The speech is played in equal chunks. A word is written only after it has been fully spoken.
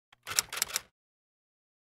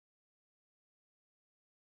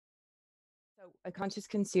So a conscious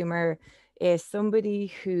consumer is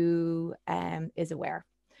somebody who is aware.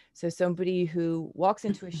 So somebody who walks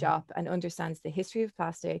into a shop and understands the history of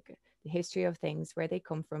plastic, the history of things, where they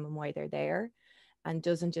come from and why they're there, and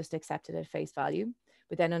doesn't just accept it at face value,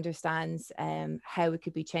 but then understands how it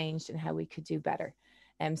could be changed and how we could do better.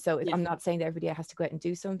 Yeah. I'm not saying that everybody has to go out and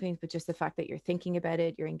do something, but just the fact that you're thinking about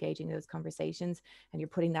it, you're engaging in those conversations, and you're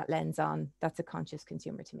putting that lens on, that's a conscious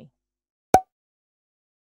consumer to me.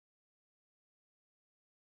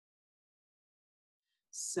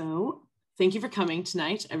 So thank you for coming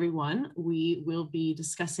tonight, everyone. We will be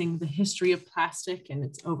discussing the history of plastic and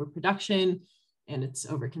its overproduction and its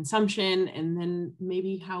overconsumption, and then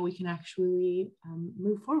maybe how we can actually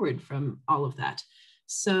move forward from all of that.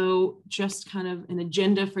 So just kind of an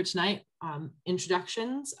agenda for tonight,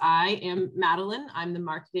 introductions. I am Madeline. I'm the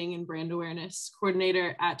marketing and brand awareness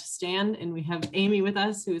coordinator at Stand, and we have Amy with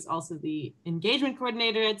us, who is also the engagement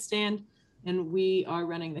coordinator at Stand. And we are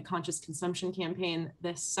running the Conscious Consumption campaign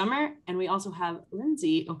this summer. And we also have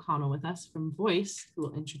Lindsay O'Connell with us from Voice, who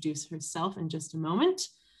will introduce herself in just a moment.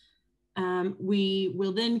 We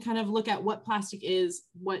will then kind of look at what plastic is,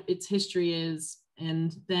 what its history is,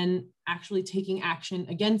 and then actually taking action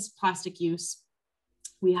against plastic use.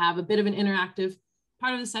 We have a bit of an interactive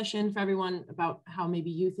part of the session for everyone about how maybe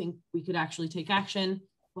you think we could actually take action.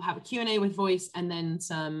 We'll have a Q&A with Voice and then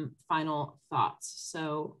some final thoughts.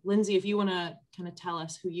 So Lindsay, if you want to kind of tell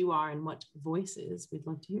us who you are and what Voice is, we'd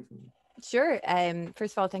love to hear from you. Sure.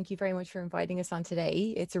 First of all, thank you very much for inviting us on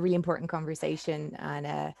today. It's a really important conversation,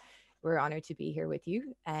 and we're honored to be here with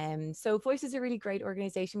you. So Voice is a really great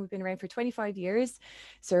organization. We've been around for 25 years.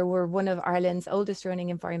 So we're one of Ireland's oldest running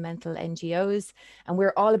environmental NGOs, and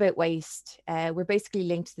we're all about waste. We're basically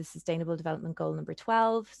linked to the Sustainable Development Goal number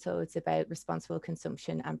 12. So it's about responsible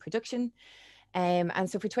consumption and production. And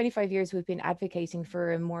so for 25 years, we've been advocating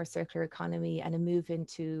for a more circular economy and a move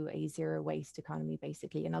into a zero waste economy,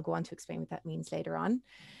 basically. And I'll go on to explain what that means later on.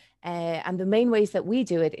 And the main ways that we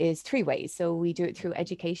do it is three ways. So we do it through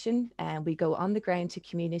education, and we go on the ground to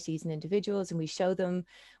communities and individuals, and we show them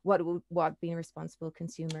what being a responsible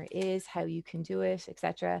consumer is, how you can do it,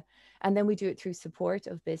 etc. And then we do it through support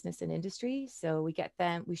of business and industry. So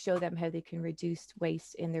we show them how they can reduce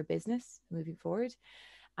waste in their business moving forward.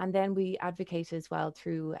 And then we advocate as well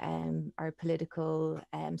through our political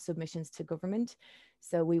submissions to government.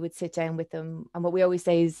 So we would sit down with them. And what we always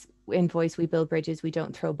say is, in Voice, we build bridges, we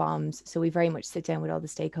don't throw bombs. So we very much sit down with all the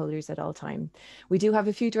stakeholders at all time. We do have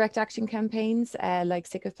a few direct action campaigns like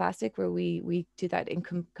Sick of Plastic, where we do that in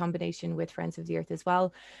combination with Friends of the Earth as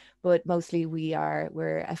well. But mostly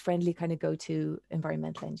we're a friendly kind of go-to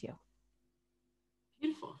environmental NGO.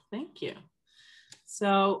 Beautiful, thank you.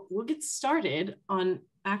 So we'll get started on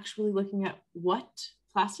actually looking at what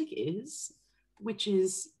plastic is, which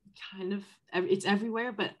is kind of, it's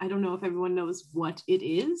everywhere, but I don't know if everyone knows what it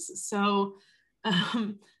is. So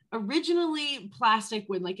originally plastic,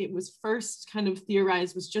 when it was first kind of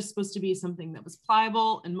theorized, was just supposed to be something that was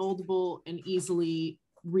pliable and moldable and easily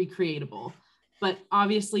recreatable. But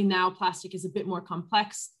obviously now plastic is a bit more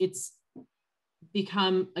complex. It's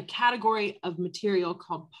become a category of material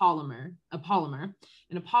called polymer.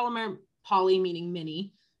 And a polymer, poly meaning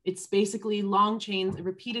many, it's basically long chains of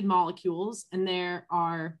repeated molecules, and there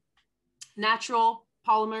are natural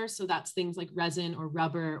polymers, so that's things like resin or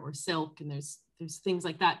rubber or silk, and there's things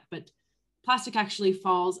like that. But plastic actually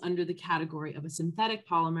falls under the category of a synthetic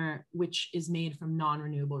polymer, which is made from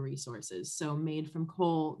non-renewable resources, so made from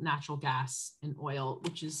coal, natural gas, and oil,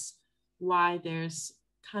 which is why there's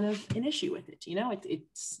kind of an issue with it.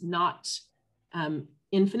 It's not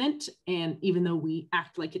infinite, and even though we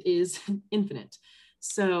act like it is infinite.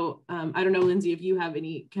 So I don't know, Lindsay, if you have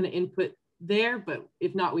any kind of input there, but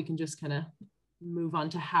if not, we can just kind of move on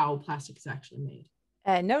to how plastic is actually made.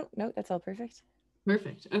 No, that's all perfect.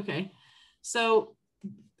 Perfect. Okay. So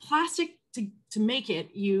plastic, to make it,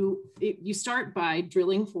 you start by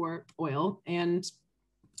drilling for oil, and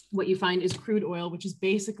what you find is crude oil, which is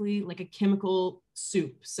basically like a chemical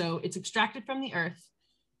soup. So it's extracted from the earth,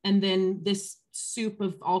 and then this soup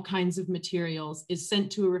of all kinds of materials is sent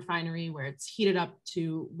to a refinery where it's heated up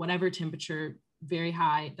to whatever temperature, very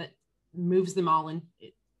high, that moves them all in.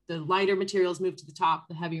 The lighter materials move to the top,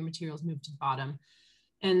 the heavier materials move to the bottom.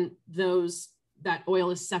 And that oil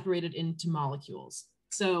is separated into molecules.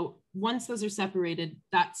 So once those are separated,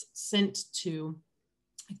 that's sent to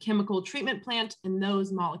a chemical treatment plant, and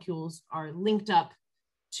those molecules are linked up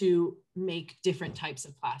to make different types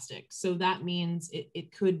of plastic. So that means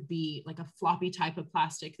it could be like a floppy type of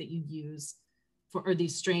plastic that you use or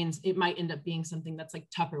these strains. It might end up being something that's like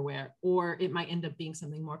Tupperware, or it might end up being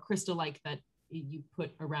something more crystal-like that you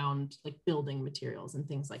put around like building materials and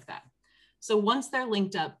things like that. So once they're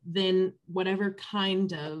linked up, then whatever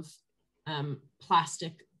kind of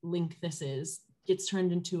plastic link this is gets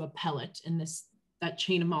turned into a pellet, and that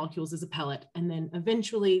chain of molecules is a pellet. And then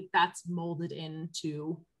eventually that's molded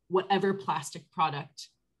into whatever plastic product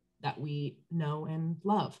that we know and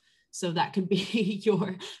love. So that could be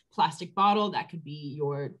your plastic bottle, that could be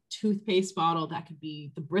your toothpaste bottle, that could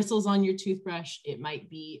be the bristles on your toothbrush, it might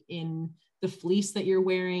be in the fleece that you're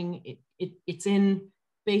wearing, it's in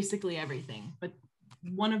basically everything. But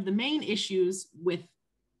one of the main issues with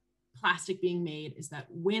plastic being made is that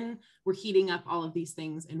when we're heating up all of these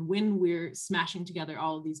things and when we're smashing together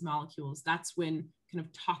all of these molecules, that's when kind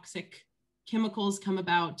of toxic chemicals come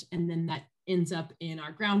about, and then that ends up in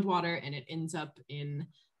our groundwater, and it ends up in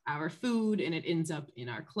our food, and it ends up in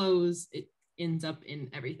our clothes, it ends up in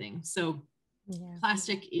everything. So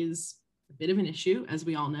plastic is a bit of an issue, as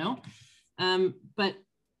we all know, but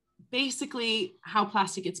basically how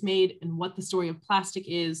plastic gets made and what the story of plastic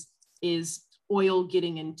is oil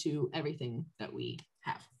getting into everything that we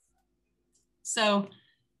have. So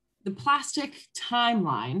the plastic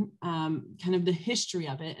timeline, kind of the history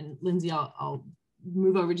of it, and Lindsay, I'll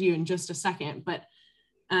move over to you in just a second, but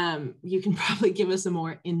you can probably give us a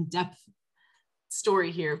more in-depth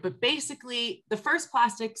story here. But basically, the first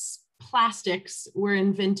plastics were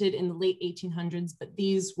invented in the late 1800s, but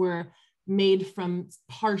these were made from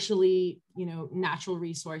partially, natural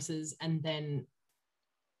resources, and then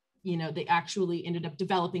they actually ended up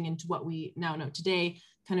developing into what we now know today,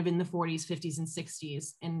 kind of in the 40s, 50s, and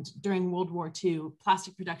 60s. And during World War II,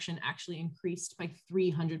 plastic production actually increased by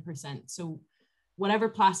 300%. So whatever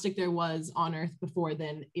plastic there was on Earth before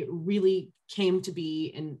then, it really came to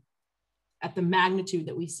be at the magnitude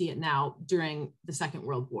that we see it now during the Second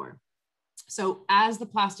World War. So as the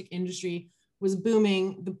plastic industry was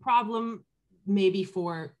booming, the problem maybe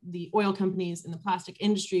for the oil companies in the plastic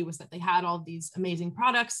industry was that they had all these amazing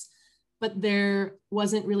products, but there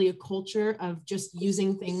wasn't really a culture of just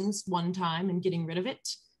using things one time and getting rid of it.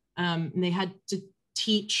 And they had to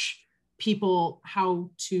teach people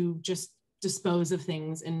how to just dispose of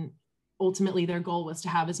things. And ultimately their goal was to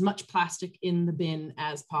have as much plastic in the bin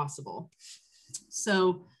as possible.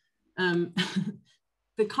 So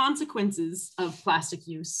the consequences of plastic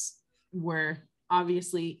use were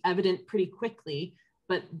obviously evident pretty quickly,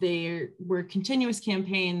 but there were continuous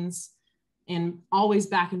campaigns and always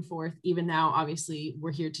back and forth. Even now, obviously,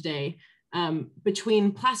 we're here today,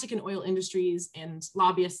 between plastic and oil industries and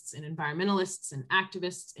lobbyists and environmentalists and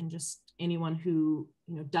activists and just anyone who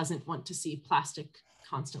doesn't want to see plastic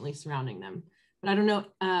constantly surrounding them. But I don't know,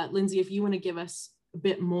 Lindsay, if you want to give us a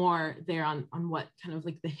bit more there on what kind of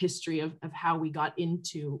like the history of how we got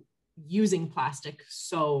into using plastic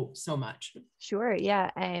so much. Sure, yeah.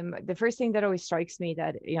 The first thing that always strikes me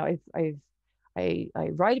that I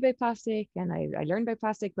write about plastic and I learned about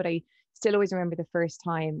plastic, but I still always remember the first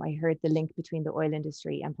time I heard the link between the oil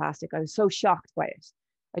industry and plastic. I was so shocked by it.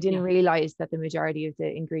 I didn't realize that the majority of the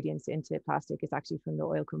ingredients into plastic is actually from the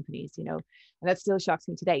oil companies, and that still shocks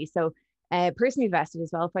me today. So personally vested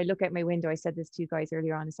as well. If I look out my window, I said this to you guys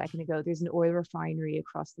earlier on a second ago, there's an oil refinery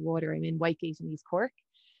across the water. I'm in Whitegate in East Cork.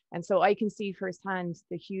 And so I can see firsthand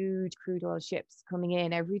the huge crude oil ships coming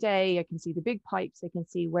in every day. I can see the big pipes. I can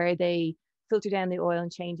see where they filter down the oil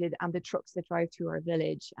and change it, and the trucks that drive through our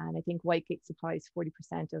village. And I think Whitegate supplies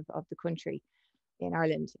 40% of the country in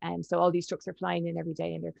Ireland. And so all these trucks are flying in every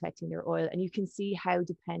day and they're collecting their oil. And you can see how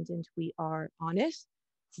dependent we are on it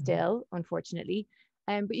still, unfortunately.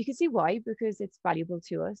 But you can see why, because it's valuable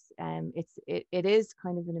to us. It is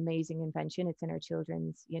kind of an amazing invention. It's in our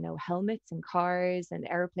children's, helmets and cars and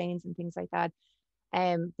airplanes and things like that.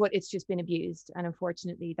 But it's just been abused. And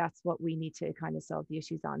unfortunately, that's what we need to kind of solve the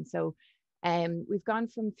issues on. So we've gone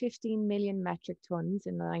from 15 million metric tons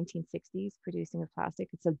in the 1960s producing of plastic.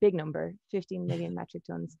 It's a big number, 15 million metric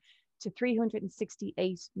tons, to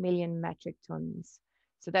 368 million metric tons.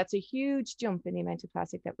 So that's a huge jump in the amount of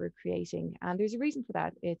plastic that we're creating. And there's a reason for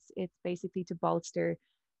that. It's basically to bolster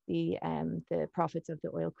the profits of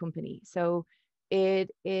the oil company. So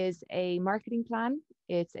it is a marketing plan.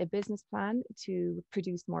 It's a business plan to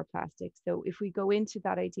produce more plastic. So if we go into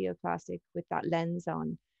that idea of plastic with that lens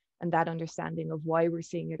on and that understanding of why we're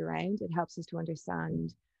seeing it around, it helps us to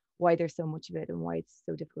understand why there's so much of it and why it's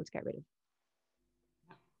so difficult to get rid of.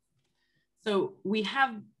 So we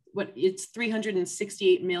have it's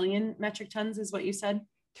 368 million metric tons is what you said?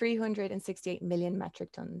 368 million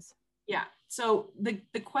metric tons. Yeah. So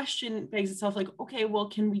the question begs itself, like, okay, well,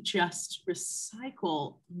 can we just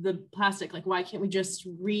recycle the plastic? Like, why can't we just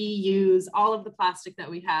reuse all of the plastic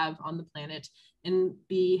that we have on the planet and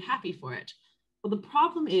be happy for it? Well, the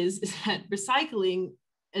problem is that recycling,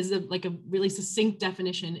 as like a really succinct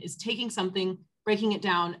definition, is taking something, breaking it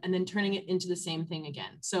down, and then turning it into the same thing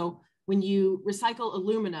again. So when you recycle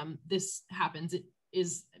aluminum, this happens.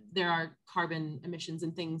 There are carbon emissions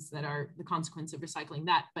and things that are the consequence of recycling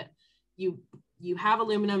that, but you have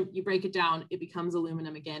aluminum, you break it down, it becomes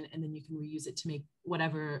aluminum again, and then you can reuse it to make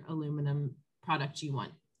whatever aluminum product you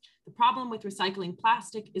want. The problem with recycling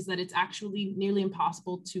plastic is that it's actually nearly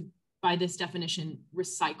impossible to, by this definition,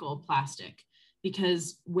 recycle plastic,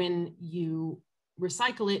 because when you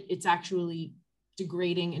recycle it, it's actually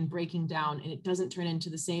degrading and breaking down, and it doesn't turn into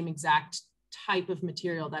the same exact type of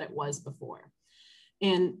material that it was before.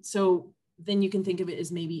 And so then you can think of it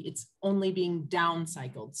as maybe it's only being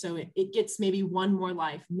downcycled. So it gets maybe one more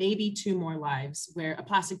life, maybe two more lives, where a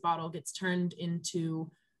plastic bottle gets turned into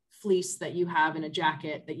fleece that you have in a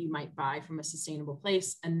jacket that you might buy from a sustainable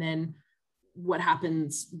place. And then what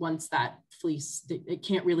happens once that fleece, it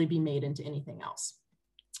can't really be made into anything else.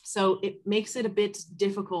 So it makes it a bit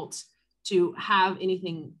difficult to have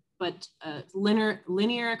anything but a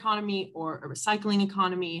linear economy or a recycling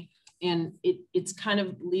economy. And it's kind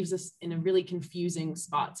of leaves us in a really confusing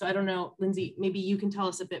spot. So I don't know, Lindsay, maybe you can tell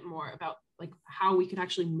us a bit more about like how we could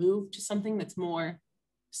actually move to something that's more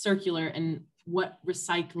circular and what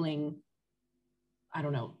recycling, I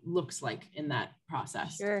don't know, looks like in that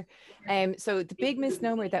process. Sure. So the big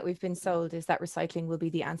misnomer that we've been sold is that recycling will be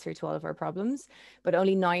the answer to all of our problems, but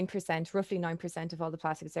only 9%, roughly 9% of all the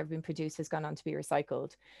plastic that's ever been produced has gone on to be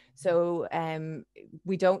recycled. So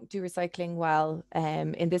we don't do recycling well.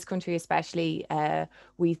 In this country especially,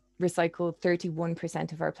 we recycle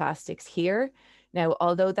 31% of our plastics here. Now,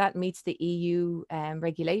 although that meets the EU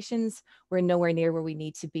regulations, we're nowhere near where we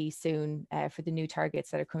need to be soon for the new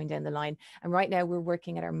targets that are coming down the line. And right now we're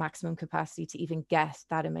working at our maximum capacity to even get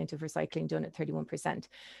that amount of recycling done at 31%.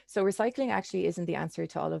 So recycling actually isn't the answer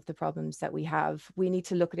to all of the problems that we have. We need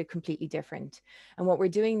to look at it completely different. And what we're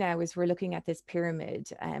doing now is we're looking at this pyramid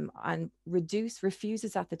and refuse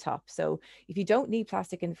is at the top. So if you don't need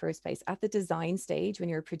plastic in the first place, at the design stage when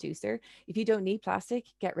you're a producer, if you don't need plastic,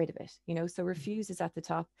 get rid of it. So refuse is at the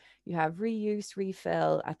top. You have reuse,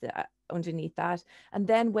 refill at the underneath that, and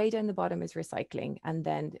then way down the bottom is recycling, and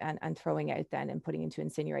then and throwing out then and putting into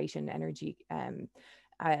incineration energy,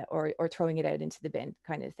 or throwing it out into the bin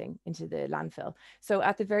kind of thing, into the landfill. So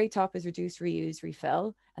at the very top is reduce, reuse,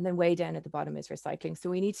 refill, and then way down at the bottom is recycling. So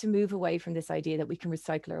we need to move away from this idea that we can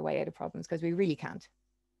recycle our way out of problems, because we really can't.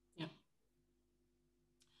 Yeah.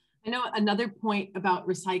 I know another point about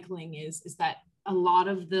recycling is that a lot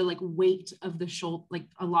of the like weight of the shoulder, like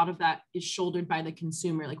a lot of that is shouldered by the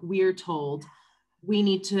consumer. Like we're told we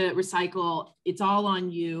need to recycle, it's all on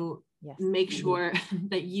you. Yes. Make sure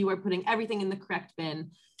that you are putting everything in the correct bin.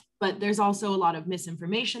 But there's also a lot of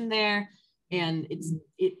misinformation there. And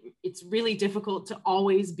it's really difficult to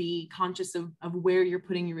always be conscious of where you're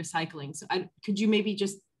putting your recycling. So could you maybe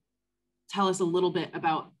just tell us a little bit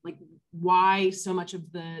about like why so much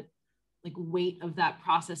of the like weight of that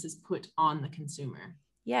process is put on the consumer?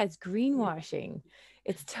 Yeah, it's greenwashing.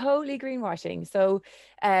 It's totally greenwashing. So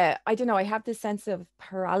I don't know, I have this sense of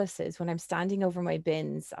paralysis when I'm standing over my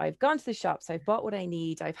bins. I've gone to the shops, I've bought what I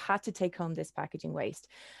need, I've had to take home this packaging waste.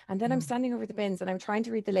 And then I'm standing over the bins and I'm trying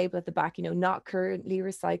to read the label at the back, not currently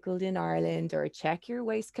recycled in Ireland, or check your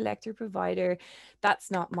waste collector provider.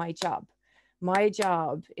 That's not my job. My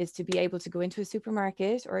job is to be able to go into a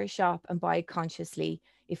supermarket or a shop and buy consciously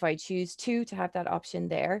if I choose to have that option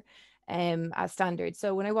there as standard.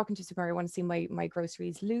 So when I walk into a supermarket, I want to see my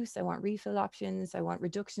groceries loose. I want refill options. I want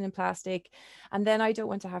reduction in plastic. And then I don't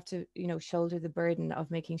want to have to, shoulder the burden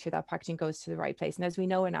of making sure that packaging goes to the right place. And as we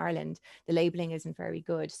know in Ireland, the labeling isn't very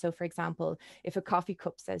good. So for example, if a coffee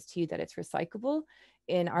cup says to you that it's recyclable,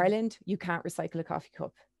 in Ireland, you can't recycle a coffee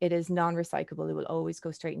cup. It is non-recyclable. It will always go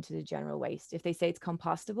straight into the general waste. If they say it's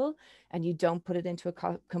compostable and you don't put it into a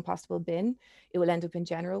compostable bin, it will end up in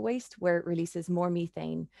general waste, where it releases more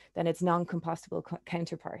methane than its non-compostable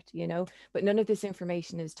counterpart, But none of this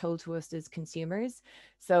information is told to us as consumers.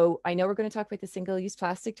 So I know we're going to talk about the Single-Use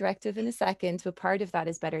Plastic Directive in a second, but part of that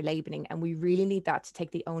is better labeling. And we really need that to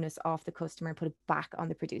take the onus off the customer and put it back on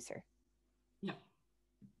the producer. Yeah.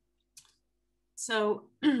 So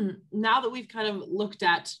now that we've kind of looked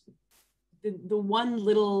at the one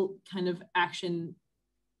little kind of action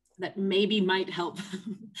that maybe might help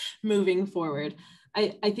moving forward,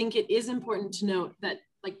 I think it is important to note that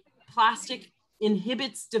like plastic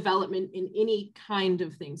inhibits development in any kind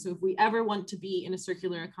of thing. So if we ever want to be in a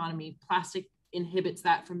circular economy, plastic inhibits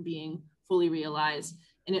that from being fully realized.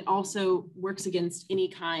 And it also works against any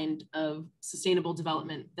kind of sustainable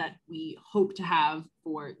development that we hope to have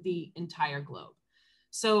for the entire globe.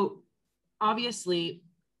 So obviously,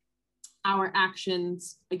 our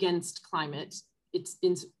actions against climate, it's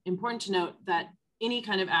important to note that any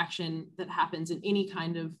kind of action that happens in any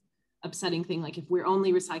kind of upsetting thing, like if we're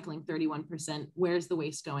only recycling 31%, where's the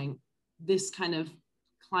waste going? This kind of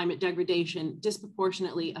climate degradation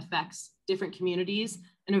disproportionately affects different communities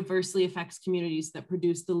and adversely affects communities that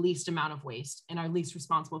produce the least amount of waste and are least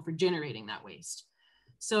responsible for generating that waste.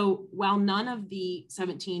 So while none of the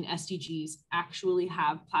 17 SDGs actually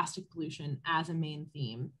have plastic pollution as a main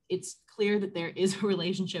theme, it's clear that there is a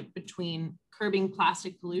relationship between curbing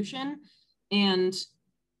plastic pollution and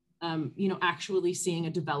actually seeing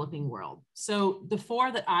a developing world. So the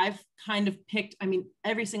four that I've kind of picked, I mean,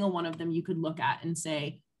 every single one of them you could look at and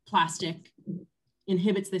say plastic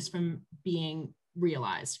inhibits this from being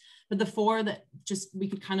realized. But the four that just we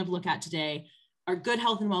could kind of look at today are good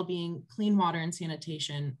health and well-being, clean water and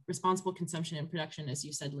sanitation, responsible consumption and production, as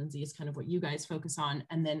you said, Lindsay, is kind of what you guys focus on,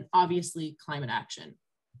 and then obviously climate action.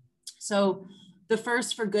 So the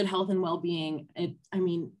first, for good health and well-being, I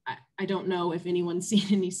don't know if anyone's seen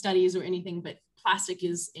any studies or anything, but plastic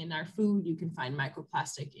is in our food. You can find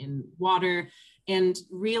microplastic in water, and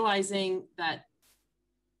realizing that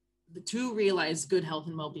to realize good health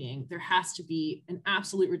and well-being, there has to be an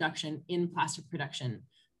absolute reduction in plastic production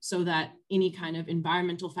so that any kind of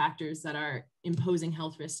environmental factors that are imposing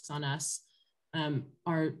health risks on us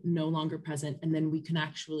are no longer present. And then we can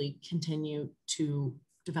actually continue to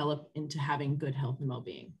develop into having good health and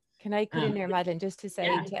well-being. Can I put in there, Madeline, just to say,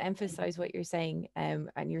 to emphasize what you're saying, and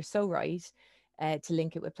you're so right, to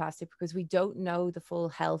link it with plastic, because we don't know the full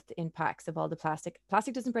health impacts of all the plastic.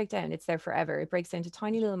 Plastic doesn't break down, it's there forever. It breaks down to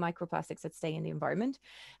tiny little microplastics that stay in the environment.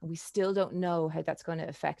 And we still don't know how that's going to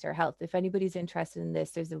affect our health. If anybody's interested in this,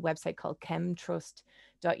 there's a website called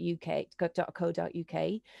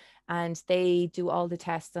chemtrust.co.uk. And they do all the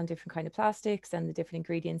tests on different kind of plastics and the different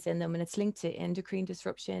ingredients in them. And it's linked to endocrine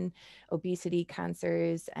disruption, obesity,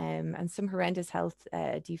 cancers, and some horrendous health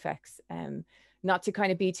defects. Not to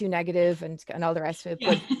kind of be too negative and all the rest of it,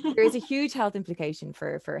 but there is a huge health implication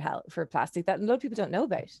for plastic that a lot of people don't know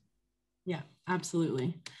about. Yeah,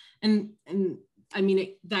 absolutely. And I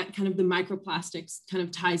mean, that kind of the microplastics kind of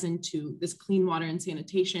ties into this clean water and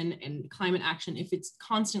sanitation and climate action. If it's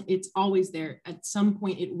constant, it's always there. At some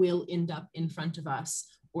point, it will end up in front of us,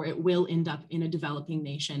 or it will end up in a developing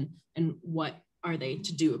nation. And what are they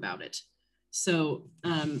to do about it? So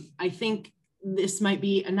I think this might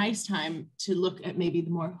be a nice time to look at maybe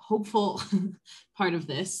the more hopeful part of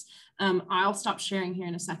this. I'll stop sharing here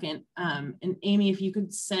in a second. And Amy, if you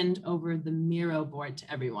could send over the Miro board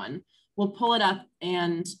to everyone, we'll pull it up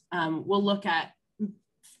and we'll look at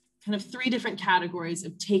kind of 3 different categories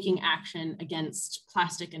of taking action against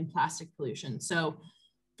plastic and plastic pollution. So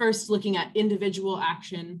first, looking at individual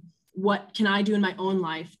action. What can I do in my own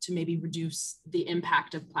life to maybe reduce the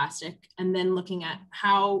impact of plastic? And then looking at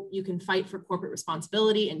how you can fight for corporate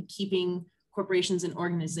responsibility and keeping corporations and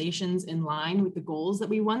organizations in line with the goals that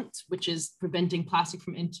we want, which is preventing plastic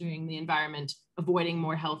from entering the environment, avoiding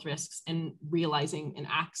more health risks, and realizing an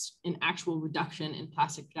actual reduction in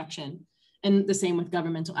plastic production. And the same with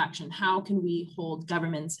governmental action. How can we hold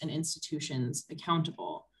governments and institutions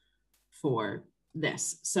accountable for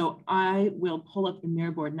this? So I will pull up the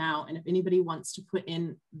Miro board now, and if anybody wants to put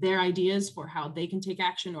in their ideas for how they can take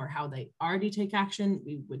action or how they already take action,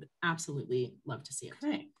 we would absolutely love to see it.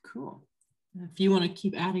 Okay, cool. If you want to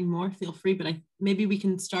keep adding more, feel free, but maybe we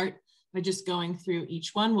can start by just going through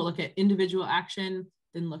each one. We'll look at individual action,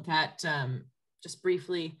 then look at, just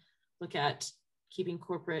briefly, look at keeping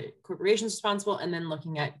corporations responsible, and then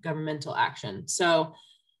looking at governmental action. So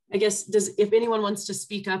I guess, if anyone wants to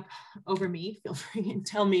speak up over me, feel free and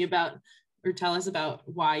tell me about, or tell us about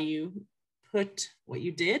why you put what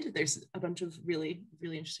you did. There's a bunch of really,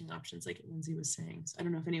 really interesting options, like Lindsay was saying. So I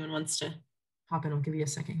don't know if anyone wants to hop in. I'll give you a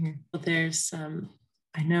second here. But there's,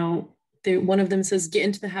 I know one of them says, get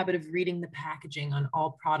into the habit of reading the packaging on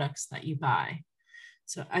all products that you buy.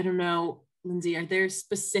 So I don't know, Lindsay, are there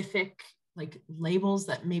specific like labels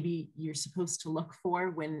that maybe you're supposed to look for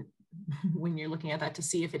when you're looking at that to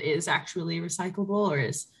see if it is actually recyclable, or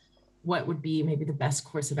what would be maybe the best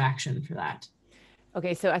course of action for that?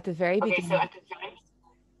 Okay, so at the very beginning,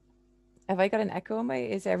 have I got an echo on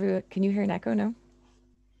my, can you hear an echo now?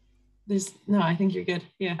 No, I think you're good.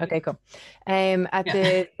 Yeah. Okay, cool. At Yeah.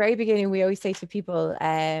 the very beginning, we always say to people,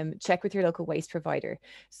 check with your local waste provider.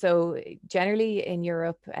 So generally in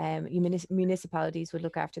Europe, municipalities would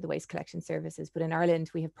look after the waste collection services, but in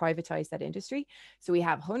Ireland, we have privatized that industry. So we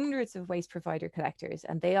have hundreds of waste provider collectors,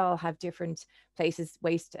 and they all have different places,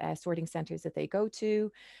 waste sorting centers that they go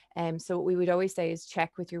to. So what we would always say is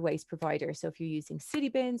check with your waste provider. So if you're using City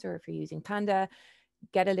Bins or if you're using Panda,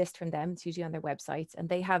 get a list from them. It's usually on their websites, and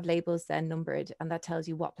they have labels then numbered, and that tells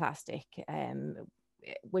you what plastic,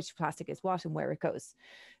 which plastic is what and where it goes.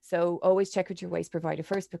 So always check with your waste provider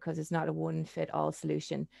first, because it's not a one fit all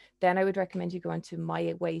solution. Then I would recommend you go on to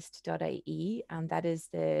mywaste.ie, and that is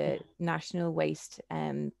the national waste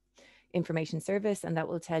information service, and that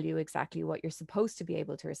will tell you exactly what you're supposed to be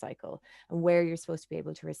able to recycle and where you're supposed to be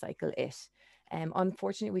able to recycle it.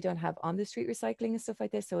 Unfortunately, we don't have on the street recycling and stuff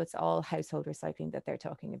like this, so it's all household recycling that they're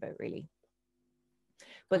talking about, really.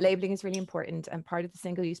 But labeling is really important, and part of the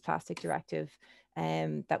single-use plastic directive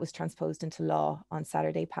that was transposed into law on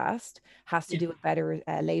Saturday past has to do with better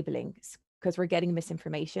labeling, because we're getting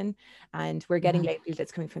misinformation, and we're getting labels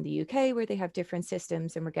that's coming from the UK where they have different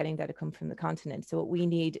systems, and we're getting that to come from the continent. So what we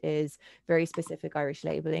need is very specific Irish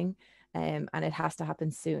labeling, and it has to happen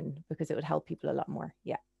soon, because it would help people a lot more.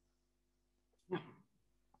 Yeah.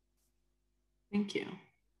 Thank you.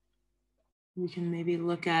 We can maybe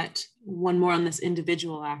look at one more on this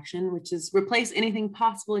individual action, which is replace anything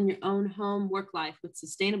possible in your own home, work life with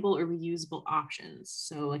sustainable or reusable options.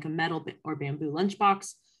 So like a metal or bamboo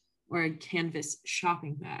lunchbox or a canvas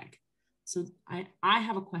shopping bag. So I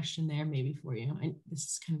have a question there maybe for you. This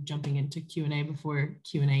is kind of jumping into Q&A before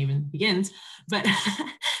Q&A even begins, but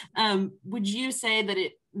would you say that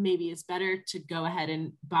it maybe is better to go ahead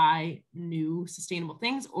and buy new sustainable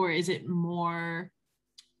things, or is it more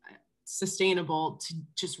sustainable to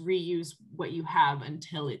just reuse what you have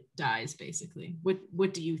until it dies, basically?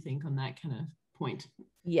 What do you think on that kind of point?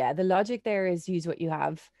 Yeah, the logic there is use what you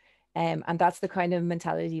have. And that's the kind of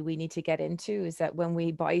mentality we need to get into, is that when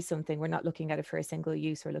we buy something, we're not looking at it for a single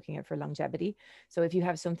use, we're looking at it for longevity. So if you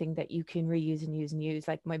have something that you can reuse and use and use,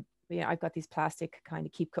 like I've got these plastic kind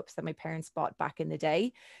of keep cups that my parents bought back in the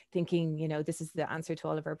day, thinking, this is the answer to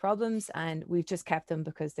all of our problems. And we've just kept them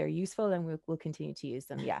because they're useful, and we'll continue to use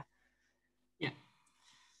them. Yeah. Yeah.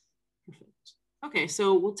 Perfect. Okay,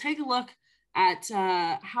 so we'll take a look at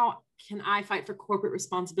how can I fight for corporate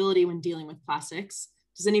responsibility when dealing with plastics.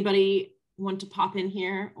 Does anybody want to pop in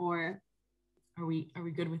here, or are we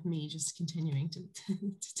good with me just continuing to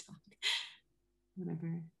talk?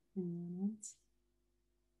 Whatever anyone wants.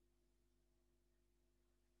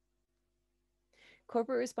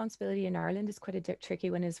 Corporate responsibility in Ireland is quite a tricky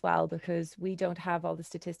one as well, because we don't have all the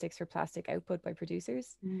statistics for plastic output by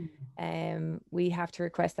producers. We have to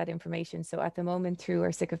request that information. So at the moment, through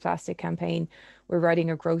our Sick of Plastic campaign, we're writing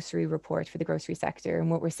a grocery report for the grocery sector. And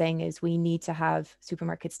what we're saying is we need to have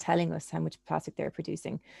supermarkets telling us how much plastic they're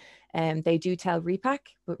producing. They do tell Repack,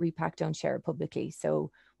 but Repack don't share it publicly.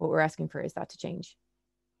 So what we're asking for is that to change.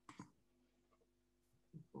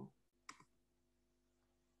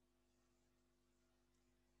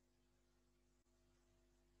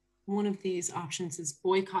 One of these options is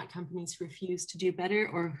boycott companies who refuse to do better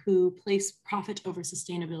or who place profit over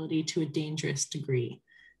sustainability to a dangerous degree.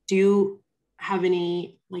 Do you have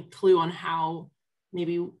any clue on how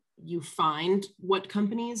maybe you find what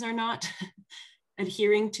companies are not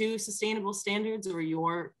adhering to sustainable standards, or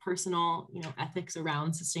your personal ethics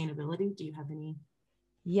around sustainability? Do you have any?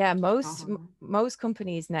 Yeah, most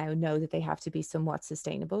companies now know that they have to be somewhat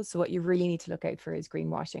sustainable. So what you really need to look out for is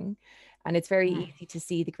greenwashing. And it's very easy to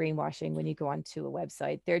see the greenwashing when you go onto a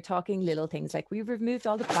website. They're talking little things like, we've removed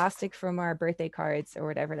all the plastic from our birthday cards or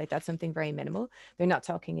whatever. Like, that's something very minimal. They're not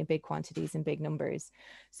talking in big quantities and big numbers.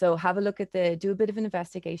 So have a look at do a bit of an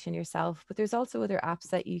investigation yourself. But there's also other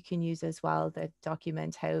apps that you can use as well that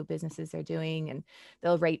document how businesses are doing, and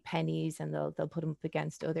they'll rate pennies, and they'll put them up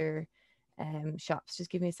against other shops. Just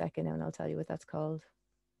give me a second and I'll tell you what that's called.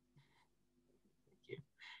 Thank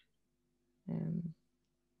you.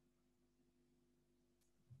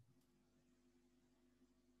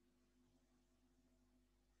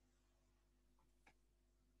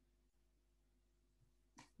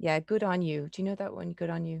 Yeah, Good On You. Do you know that one? Good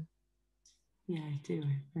On You. Yeah, I do.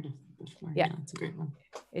 I've heard of it before. Yeah, it's a great one.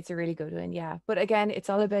 It's a really good one. Yeah. But again, it's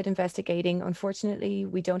all about investigating. Unfortunately,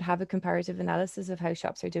 we don't have a comparative analysis of how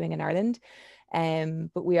shops are doing in Ireland.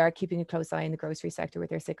 But we are keeping a close eye on the grocery sector with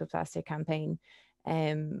their Sick of Plastic campaign.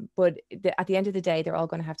 But at the end of the day, they're all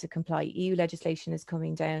going to have to comply. EU legislation is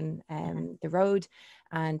coming down the road,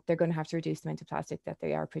 and they're going to have to reduce the amount of plastic that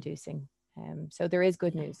they are producing. So there is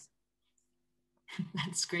good news.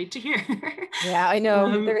 That's great to hear. Yeah, I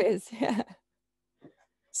know there is. Yeah.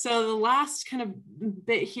 So the last kind of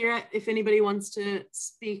bit here, if anybody wants to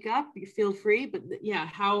speak up, you feel free. But yeah,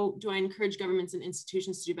 how do I encourage governments and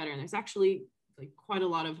institutions to do better? And there's actually like quite a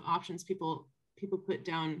lot of options people put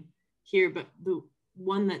down here. But the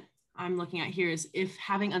one that I'm looking at here is, if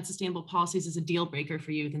having unsustainable policies is a deal breaker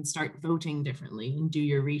for you, then start voting differently and do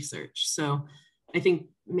your research. So I think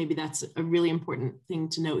maybe that's a really important thing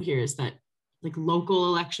to note here, is that like local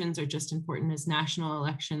elections are just important as national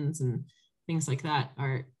elections, and things like that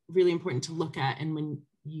are really important to look at. And when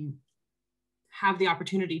you have the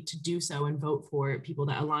opportunity to do so and vote for people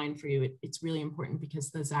that align for you, it's really important, because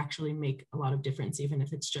those actually make a lot of difference. Even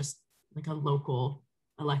if it's just like a local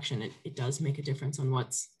election, it does make a difference on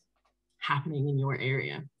what's happening in your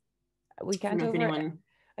area. I can't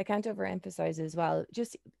overemphasize as well.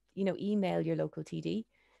 Just, email your local TD.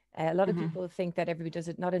 A lot of people think that everybody does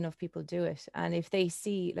it. Not enough people do it. And if they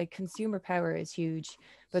see, like, consumer power is huge,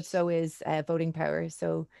 but so is voting power.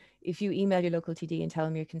 So if you email your local TD and tell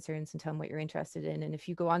them your concerns and tell them what you're interested in, and if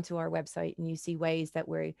you go onto our website and you see ways that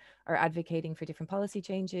we are advocating for different policy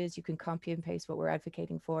changes, you can copy and paste what we're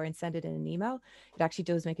advocating for and send it in an email. It actually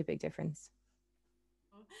does make a big difference.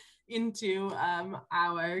 Into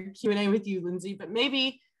our Q&A with you, Lindsay, but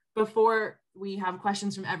maybe before we have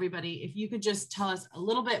questions from everybody, if you could just tell us a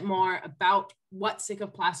little bit more about what Sick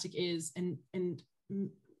of Plastic is, and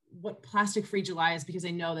what Plastic Free July is, because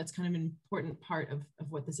I know that's kind of an important part of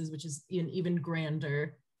what this is, which is an even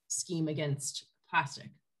grander scheme against plastic.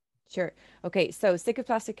 Sure. Okay, so Sick of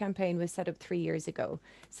Plastic campaign was set up 3 years ago,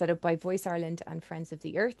 set up by Voice Ireland and Friends of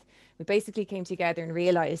the Earth. We basically came together and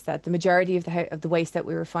realised that the majority of the waste that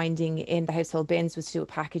we were finding in the household bins was still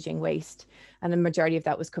packaging waste, and the majority of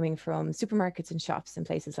that was coming from supermarkets and shops and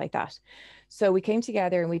places like that. So we came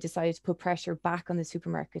together and we decided to put pressure back on the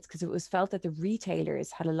supermarkets, because it was felt that the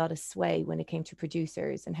retailers had a lot of sway when it came to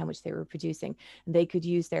producers and how much they were producing, and they could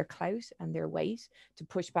use their clout and their weight to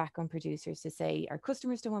push back on producers to say, our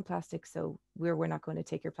customers don't want plastic, so we're not going to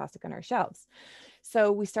take your plastic on our shelves.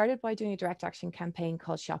 So we started by doing a direct action campaign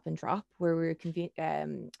called Shop and Drop, where we were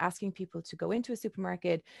asking people to go into a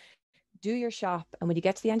supermarket, do your shop, and when you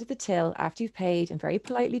get to the end of the till, after you've paid, and very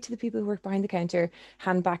politely to the people who work behind the counter,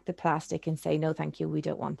 hand back the plastic and say, no, thank you, we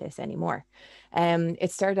don't want this anymore.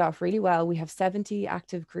 It started off really well. We have 70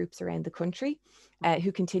 active groups around the country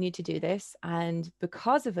who continue to do this. And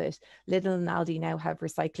because of it, Lidl and Aldi now have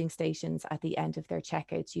recycling stations at the end of their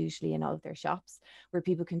checkouts, usually in all of their shops, where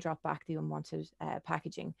people can drop back the unwanted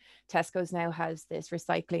packaging. Tesco's now has this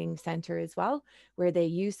recycling centre as well, where they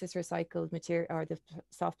use this recycled material, or the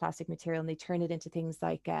soft plastic material, and they turn it into things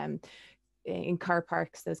like in car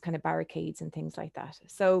parks, those kind of barricades and things like that.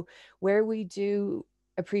 So where we do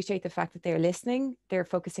appreciate the fact that they're listening, they're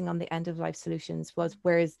focusing on the end of life solutions,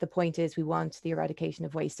 whereas the point is we want the eradication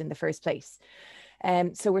of waste in the first place.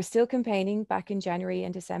 So we're still campaigning. Back in January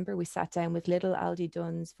and December, we sat down with Lidl, Aldi,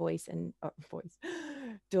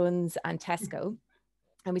 Duns and Tesco.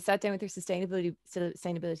 And we sat down with their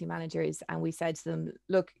sustainability managers, and we said to them,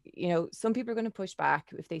 look, some people are going to push back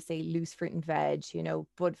if they say loose fruit and veg,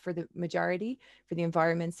 but for the majority, for the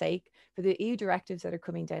environment's sake, for the EU directives that are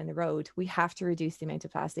coming down the road, we have to reduce the amount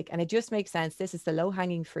of plastic. And it just makes sense. This is the low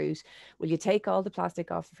hanging fruit. Will you take all the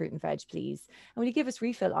plastic off the fruit and veg, please? And will you give us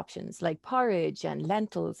refill options like porridge and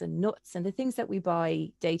lentils and nuts and the things that we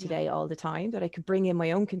buy day to day all the time, that I could bring in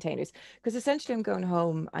my own containers? Because essentially I'm going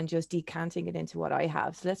home and just decanting it into what I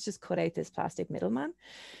have. So let's just cut out this plastic middleman.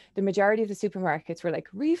 The majority of the supermarkets were like,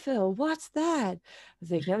 refill, what's that? I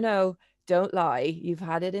was like, no, don't lie. You've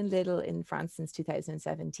had it in Lidl in France since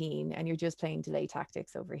 2017, and you're just playing delay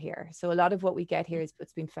tactics over here. So a lot of what we get here is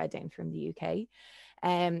what's been fed down from the UK.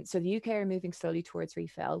 So the UK are moving slowly towards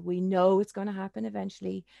refill. We know it's going to happen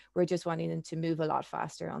eventually. We're just wanting them to move a lot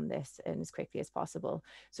faster on this and as quickly as possible.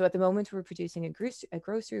 So at the moment, we're producing a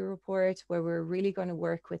grocery report where we're really going to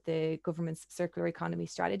work with the government's circular economy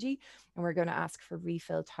strategy, and we're going to ask for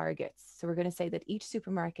refill targets. So we're going to say that each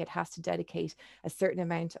supermarket has to dedicate a certain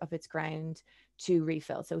amount of its ground to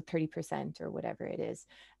refill, so 30% or whatever it is,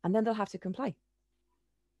 and then they'll have to comply.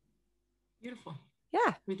 Beautiful.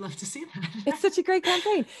 Yeah. We'd love to see that. It's such a great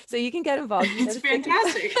campaign. So you can get involved. It's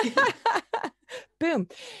fantastic. Boom.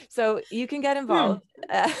 So you can get involved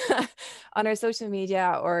on our social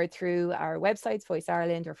media or through our websites, Voice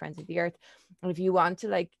Ireland or Friends of the Earth. And if you want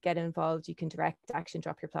to get involved, you can direct action,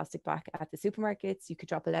 drop your plastic back at the supermarkets. You could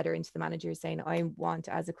drop a letter into the manager saying, I want,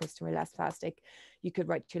 as a customer, less plastic. You could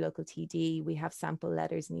write to your local TD. We have sample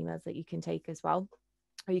letters and emails that you can take as well.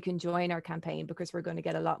 Or you can join our campaign, because we're going to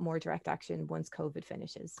get a lot more direct action once COVID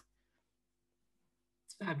finishes.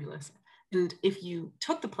 It's fabulous. And if you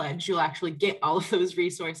took the pledge, you'll actually get all of those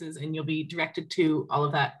resources, and you'll be directed to all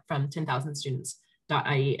of that from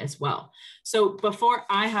 10,000students.ie as well. So before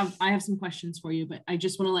I have some questions for you, but I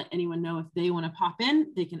just want to let anyone know if they want to pop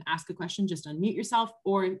in, they can ask a question, just unmute yourself,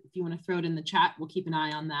 or if you want to throw it in the chat, we'll keep an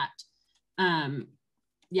eye on that.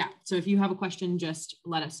 Yeah, so if you have a question, just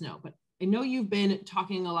let us know. But I know you've been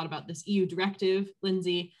talking a lot about this EU directive,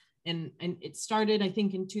 Lindsay, and it started, I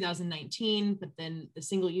think, in 2019, but then the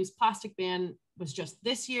single-use plastic ban was just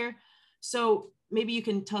this year. So maybe you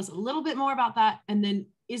can tell us a little bit more about that. And then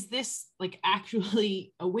is this like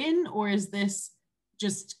actually a win, or is this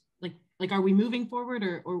just like are we moving forward,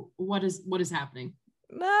 or what is happening?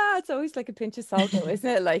 It's always like a pinch of salt though, isn't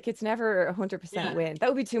it? Like it's never 100% win. That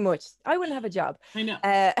would be too much. I wouldn't have a job. I know.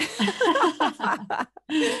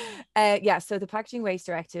 Yeah, so the packaging waste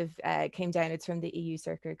directive came down. It's from the EU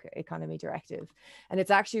Circular Economy Directive, and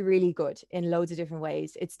it's actually really good in loads of different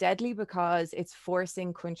ways. It's deadly because it's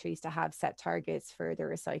forcing countries to have set targets for their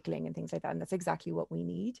recycling and things like that, and that's exactly what we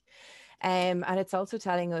need. And it's also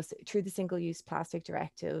telling us through the single-use plastic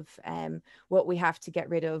directive what we have to get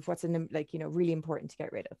rid of, what's really important to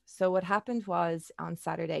get rid of. So what happened was on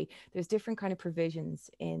Saturday, there's different kind of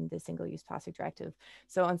provisions in the single-use plastic directive.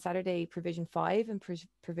 So on Saturday, provision 5 and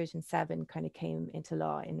provision 7 kind of came into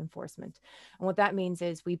law in enforcement. And what that means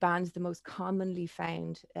is we banned the most commonly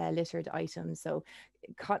found littered items. So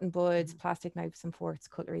cotton buds, plastic knives and forks,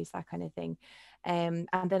 cutleries, that kind of thing. And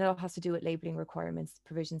then it all has to do with labeling requirements.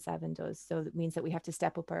 Provision 7 does. So it means that we have to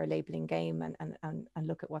step up our labeling game and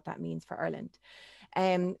look at what that means for Ireland.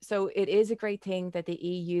 So it is a great thing that the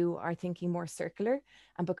EU are thinking more circular.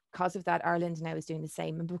 And because of that, Ireland now is doing the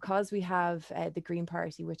same. And because we have the Green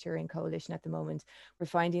Party, which are in coalition at the moment, we're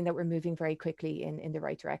finding that we're moving very quickly in the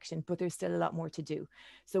right direction, but there's still a lot more to do.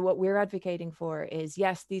 So what we're advocating for is,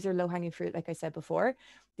 yes, these are low-hanging fruit, like I said before.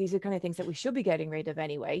 These are kind of things that we should be getting rid of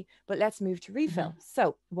anyway, but let's move to refill.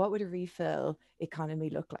 So what would a refill economy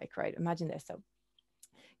look like, right? Imagine this. So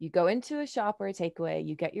you go into a shop or a takeaway,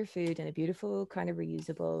 you get your food in a beautiful kind of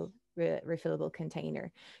reusable, refillable container.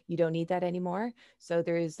 You don't need that anymore. So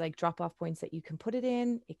there's like drop-off points that you can put it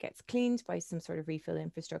in. It gets cleaned by some sort of refill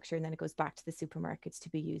infrastructure, and then it goes back to the supermarkets to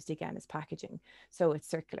be used again as packaging. So it's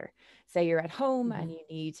circular. Say you're at home and you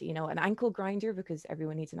need, an ankle grinder, because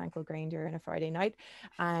everyone needs an ankle grinder on a Friday night,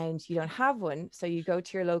 and you don't have one. So you go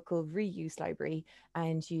to your local reuse library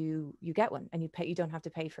and you get one, and you don't have to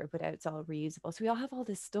pay for it, but it's all reusable. So we all have all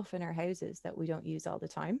this stuff in our houses that we don't use all the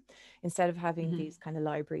time, instead of having these kind of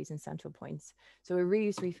libraries and central points. So a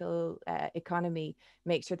reuse refill economy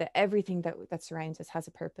makes sure that everything that surrounds us has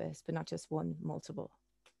a purpose, but not just one, multiple.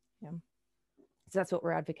 Yeah. So that's what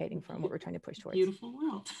we're advocating for and what we're trying to push towards. Beautiful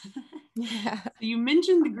world. Yeah. So you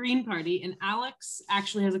mentioned the Green Party, and Alex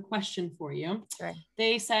actually has a question for you. Sure.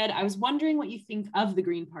 They said, I was wondering what you think of the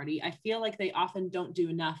Green Party. I feel like they often don't do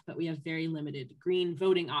enough, but we have very limited green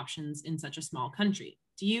voting options in such a small country.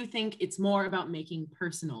 Do you think it's more about making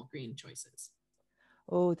personal green choices?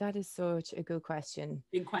 Oh, that is such a good question.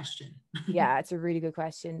 Big question. Yeah, it's a really good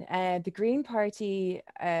question. The Green Party,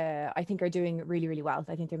 I think, are doing really, really well.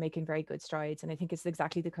 I think they're making very good strides. And I think it's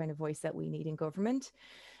exactly the kind of voice that we need in government.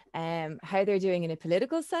 How they're doing in a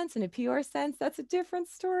political sense, in a PR sense, that's a different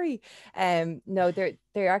story. No,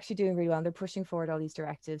 they're actually doing really well. And they're pushing forward all these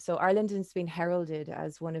directives. So Ireland has been heralded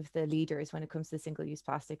as one of the leaders when it comes to the single-use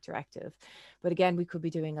plastic directive. But again, we could be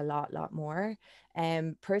doing a lot more.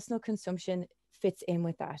 Personal consumption fits in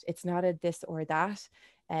with that. It's not a this or that.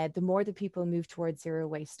 The more the people move towards zero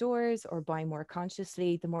waste stores or buy more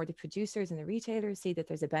consciously, the more the producers and the retailers see that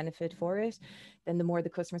there's a benefit for it, then the more the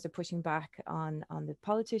customers are pushing back on the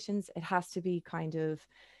politicians. It has to be kind of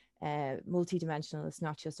multidimensional. It's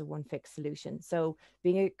not just a one fixed solution. So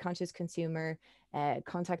being a conscious consumer,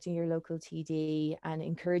 contacting your local TD and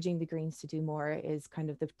encouraging the Greens to do more is kind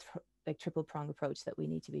of the triple prong approach that we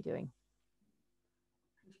need to be doing.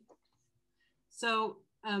 So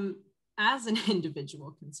as an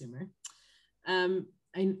individual consumer, I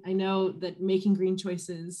know that making green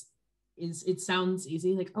choices it sounds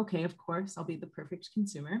easy, like, okay, of course, I'll be the perfect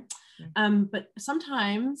consumer. But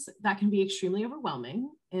sometimes that can be extremely overwhelming.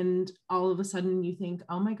 And all of a sudden you think,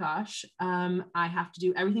 oh my gosh, I have to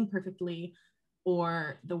do everything perfectly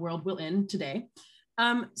or the world will end today.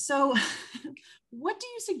 So what do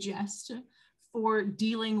you suggest for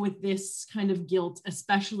dealing with this kind of guilt,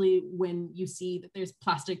 especially when you see that there's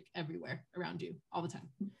plastic everywhere around you all the time?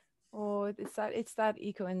 Oh, it's that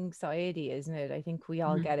eco anxiety, isn't it? I think we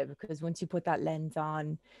all get it, because once you put that lens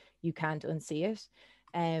on, you can't unsee it.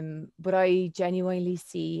 But I genuinely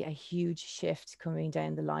see a huge shift coming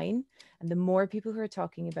down the line. And the more people who are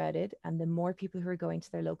talking about it, and the more people who are going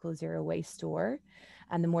to their local zero waste store,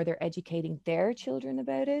 and the more they're educating their children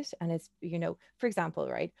about it. And it's, you know, for example,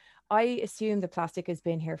 right, I assume the plastic has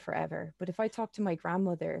been here forever. But if I talk to my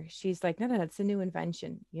grandmother, she's like, no, no, no, it's a new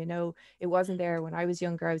invention. You know, it wasn't there when I was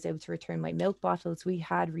younger. I was able to return my milk bottles. We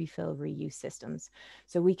had refill reuse systems.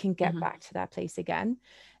 So we can get back to that place again.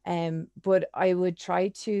 But I would try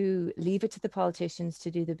to leave it to the politicians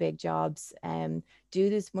to do the big jobs, do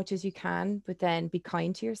as much as you can, but then be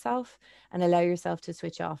kind to yourself and allow yourself to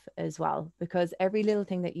switch off as well, because every little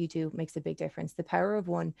thing that you do makes a big difference. The power of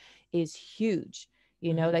one is huge,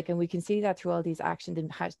 you know, like, and we can see that through all these actions,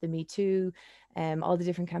 the Me Too, all the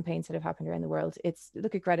different campaigns that have happened around the world. It's,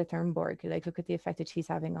 look at Greta Thunberg, like, look at the effect that she's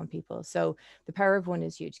having on people. So the power of one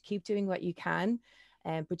is huge. Keep doing what you can.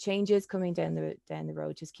 But change is coming down the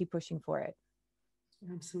road. Just keep pushing for it.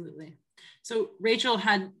 Absolutely. So Rachel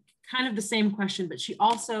had kind of the same question, but she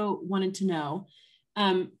also wanted to know,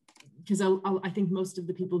 because I think most of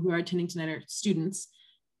the people who are attending tonight are students,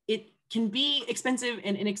 it can be expensive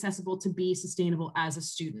and inaccessible to be sustainable as a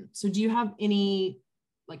student. So do you have any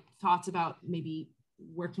like thoughts about maybe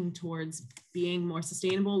working towards being more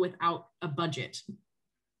sustainable without a budget?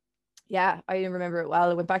 Yeah, I remember it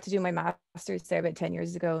well. I went back to do my master's there about 10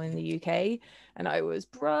 years ago in the UK, and I was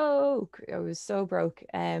broke. I was so broke.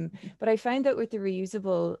 But I found that with the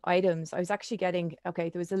reusable items, I was actually getting, okay,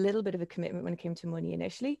 there was a little bit of a commitment when it came to money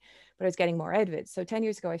initially, but I was getting more out of it. So 10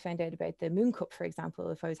 years ago, I found out about the Moon Cup, for example,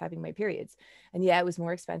 if I was having my periods. And yeah, it was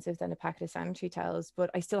more expensive than a packet of sanitary towels,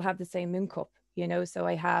 but I still have the same Moon Cup, you know, so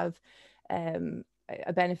I have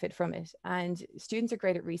a benefit from it. And students are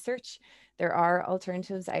great at research. There are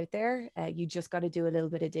alternatives out there. You just got to do a little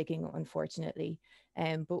bit of digging, unfortunately.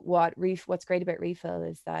 But what's great about refill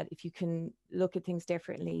is that if you can look at things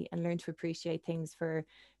differently and learn to appreciate things for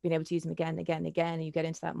being able to use them again, and you get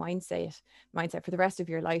into that mindset for the rest of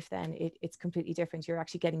your life, then it's completely different. You're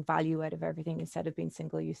actually getting value out of everything instead of being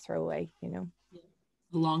single-use throwaway, you know?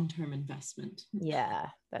 Long-term investment. Yeah,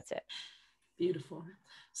 that's it. Beautiful.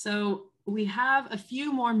 So we have a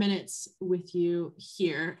few more minutes with you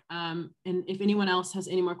here. And if anyone else has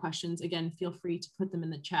any more questions, again, feel free to put them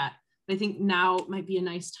in the chat. But I think now might be a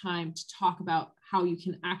nice time to talk about how you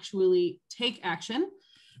can actually take action,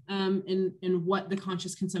 and what the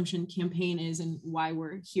Conscious Consumption campaign is and why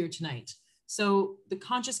we're here tonight. So the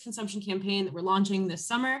Conscious Consumption campaign that we're launching this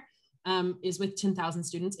summer is with 10,000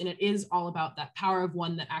 students, and it is all about that power of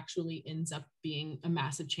one that actually ends up being a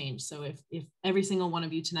massive change. So if every single one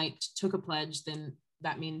of you tonight took a pledge, then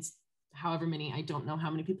that means however many, I don't know how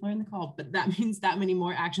many people are in the call, but that means that many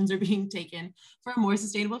more actions are being taken for a more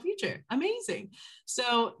sustainable future. Amazing.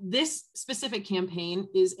 So this specific campaign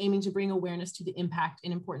is aiming to bring awareness to the impact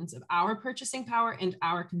and importance of our purchasing power and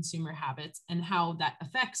our consumer habits, and how that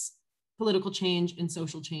affects political change and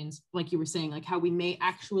social change, like you were saying, like how we may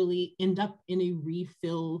actually end up in a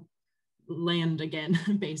refill land again,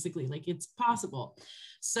 basically, like it's possible.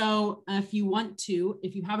 So if you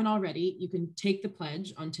haven't already, you can take the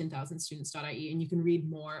pledge on 10,000students.ie, and you can read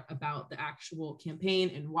more about the actual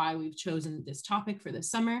campaign and why we've chosen this topic for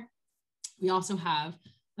this summer. We also have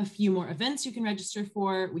a few more events you can register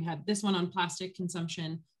for. We have this one on plastic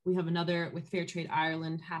consumption. We have another with Fair Trade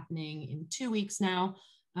Ireland happening in 2 weeks now,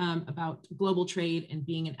 about global trade and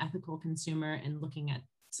being an ethical consumer and looking at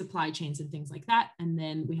supply chains and things like that. And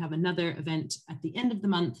then we have another event at the end of the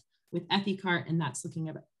month with EthiCart, and that's looking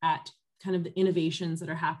at kind of the innovations that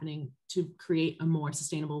are happening to create a more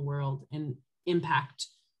sustainable world and impact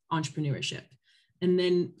entrepreneurship. And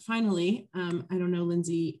then finally, I don't know,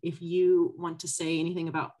 Lindsay, if you want to say anything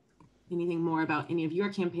more about any of your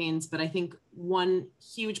campaigns, but I think one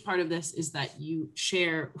huge part of this is that you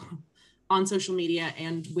share on social media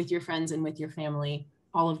and with your friends and with your family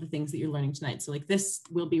all of the things that you're learning tonight. So like this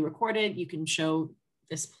will be recorded. You can show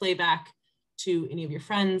this playback to any of your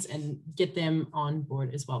friends and get them on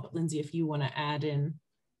board as well. But Lindsay, if you want to add in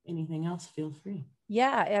anything else, feel free.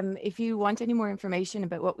 Yeah, if you want any more information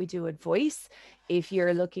about what we do at Voice, if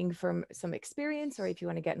you're looking for some experience, or if you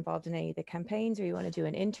want to get involved in any of the campaigns, or you want to do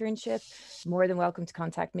an internship, more than welcome to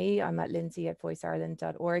contact me. I'm at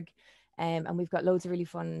lindsay@voiceireland.org. And we've got loads of really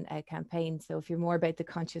fun campaigns. So if you're more about the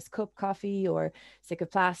conscious cup coffee, or sick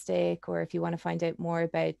of plastic, or if you want to find out more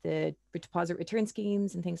about the deposit return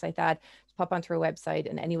schemes and things like that, just pop onto our website,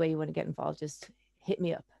 and any way you want to get involved, just hit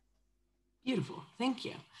me up. Beautiful. Thank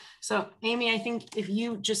you. So Amy, I think if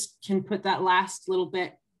you just can put that last little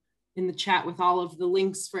bit in the chat with all of the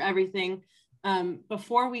links for everything.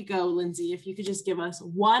 Before we go, Lindsay, if you could just give us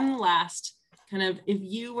one last kind of, if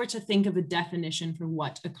you were to think of a definition for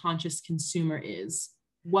what a conscious consumer is,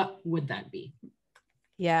 what would that be?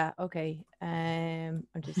 Yeah, okay. I'm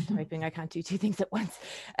just typing. I can't do two things at once.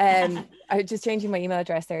 I'm just changing my email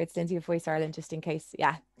address there. It's Lindsay of Voice Ireland, just in case.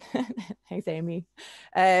 Yeah. Thanks, Amy.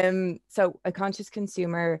 So a conscious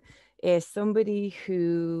consumer is somebody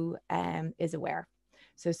who is aware.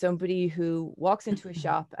 So somebody who walks into a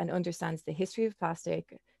shop and understands the history of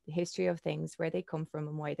plastic, the history of things, where they come from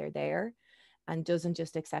and why they're there, and doesn't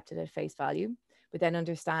just accept it at face value, but then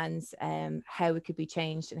understands how it could be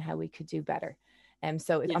changed and how we could do better.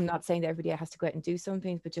 So I'm not saying that everybody has to go out and do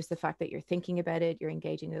something, but just the fact that you're thinking about it, you're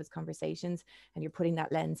engaging in those conversations, and you're putting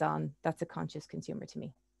that lens on, that's a conscious consumer to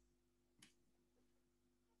me.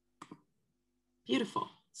 Beautiful.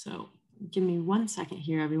 So give me 1 second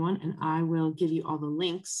here, everyone, and I will give you all the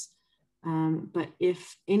links. But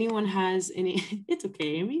if anyone has any, it's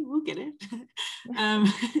okay, Amy, we'll get it.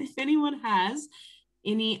 If anyone has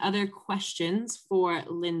any other questions for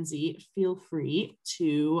Lindsay, feel free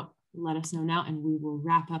to let us know now, and we will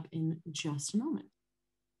wrap up in just a moment.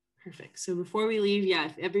 Perfect. So before we leave,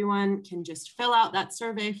 if everyone can just fill out that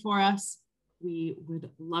survey for us, we would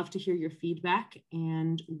love to hear your feedback,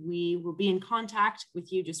 and we will be in contact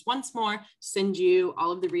with you just once more, send you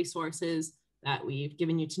all of the resources that we've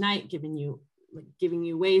given you tonight, giving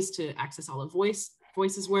you ways to access all of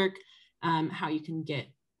Voice's work, how you can get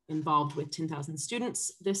involved with 10,000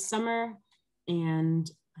 students this summer. And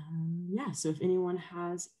so if anyone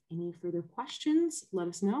has any further questions, let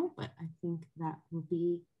us know, but I think that will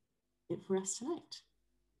be it for us tonight.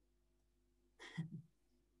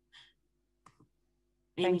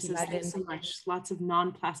 Amy says, thanks so much. Lots of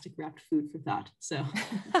non-plastic wrapped food for thought. So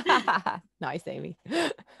nice, Amy.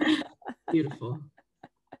 Beautiful.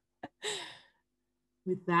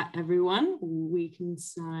 With that, everyone, we can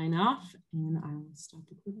sign off, and I will stop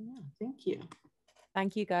recording now. Thank you.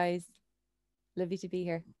 Thank you, guys. Lovely to be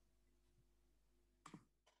here.